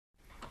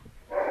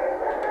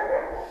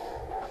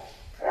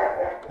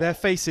Their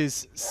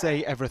faces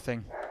say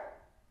everything.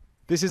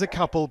 This is a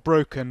couple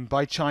broken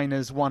by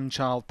China's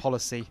one-child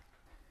policy.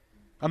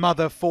 A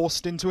mother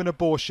forced into an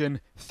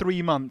abortion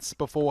 3 months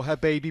before her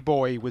baby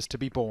boy was to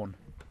be born.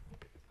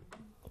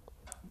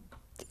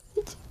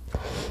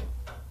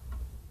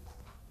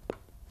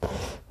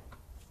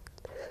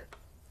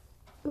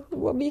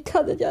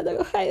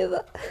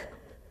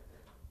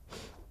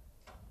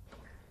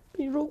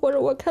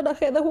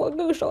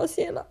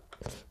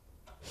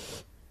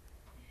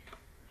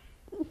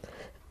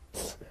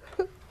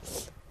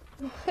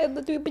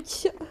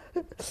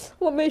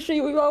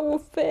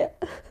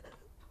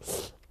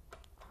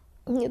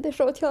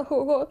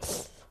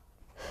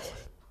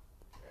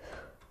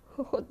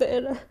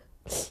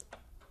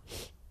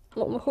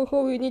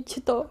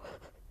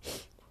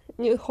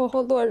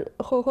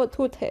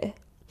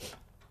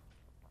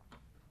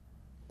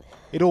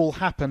 It all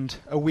happened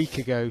a week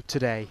ago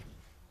today.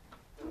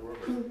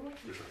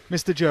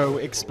 Mr.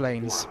 Zhou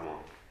explains.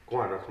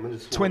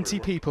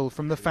 20 people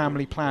from the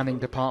family planning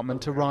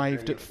department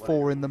arrived at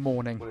 4 in the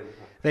morning.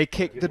 They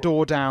kicked the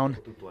door down.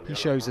 He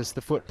shows us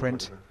the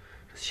footprint.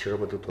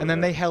 And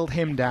then they held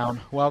him down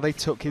while they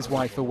took his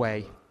wife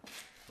away.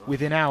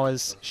 Within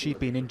hours, she'd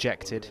been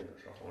injected.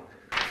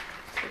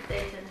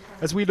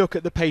 As we look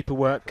at the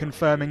paperwork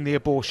confirming the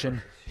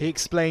abortion, he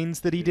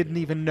explains that he didn't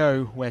even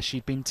know where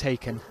she'd been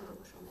taken.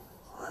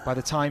 By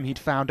the time he'd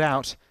found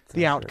out,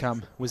 the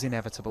outcome was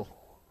inevitable.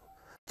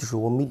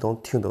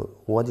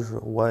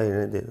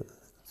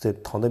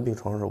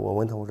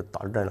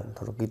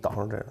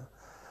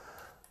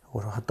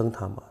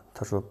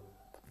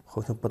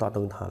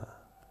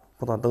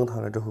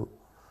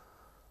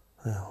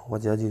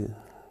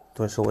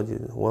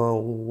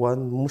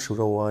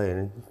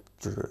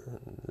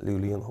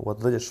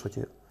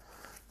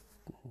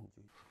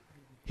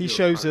 He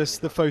shows us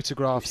the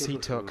photographs he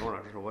took.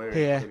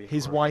 Here,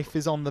 his wife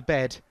is on the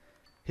bed.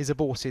 His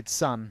aborted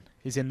son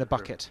is in the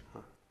bucket.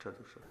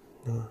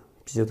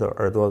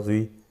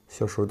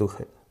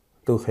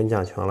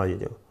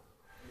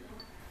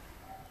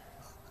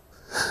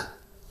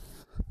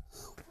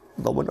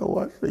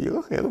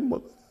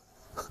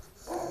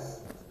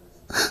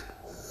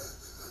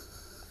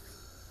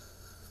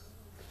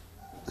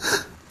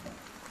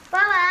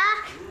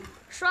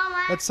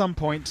 At some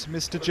point,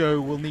 Mr.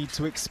 Zhou will need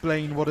to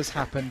explain what has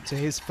happened to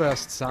his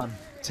first son,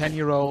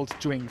 10-year-old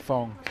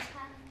Weifang.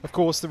 Of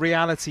course, the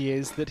reality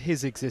is that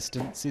his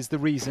existence is the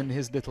reason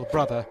his little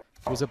brother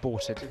was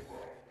aborted.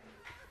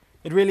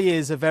 It really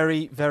is a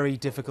very, very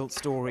difficult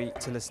story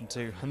to listen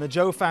to, and the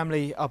Zhou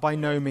family are by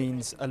no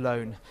means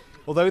alone.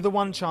 Although the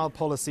one-child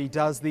policy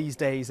does these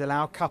days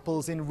allow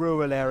couples in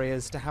rural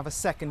areas to have a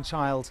second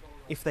child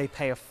if they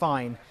pay a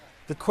fine,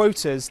 the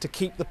quotas to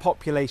keep the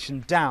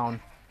population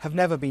down have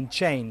never been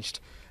changed,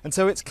 and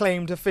so it's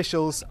claimed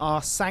officials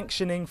are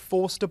sanctioning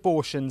forced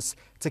abortions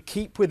to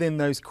keep within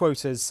those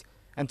quotas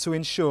and to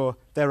ensure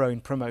their own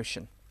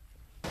promotion.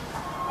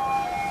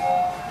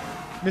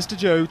 Mr.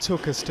 Zhou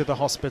took us to the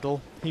hospital.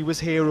 He was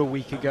here a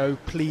week ago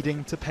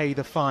pleading to pay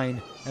the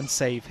fine and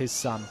save his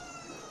son.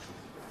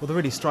 Well, the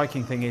really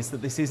striking thing is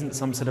that this isn't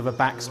some sort of a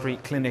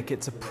backstreet clinic,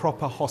 it's a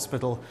proper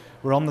hospital.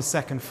 We're on the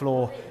second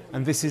floor,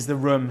 and this is the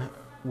room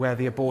where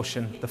the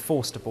abortion, the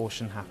forced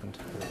abortion, happened.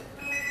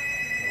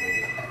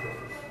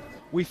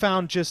 We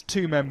found just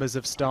 2 members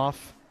of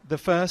staff. The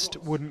first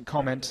wouldn't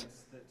comment,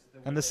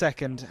 and the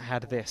second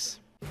had this.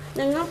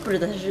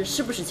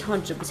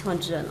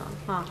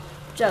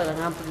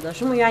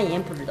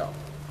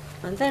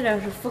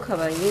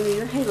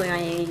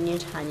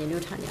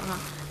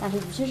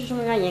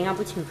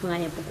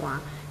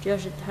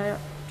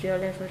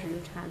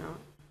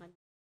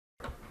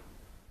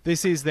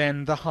 This is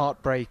then the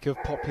heartbreak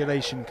of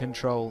population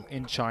control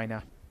in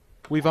China.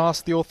 We've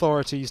asked the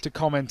authorities to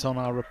comment on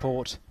our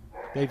report.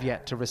 They've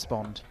yet to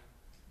respond.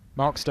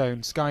 Mark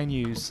Stone, Sky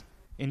News,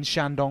 in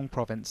Shandong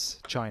province,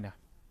 China.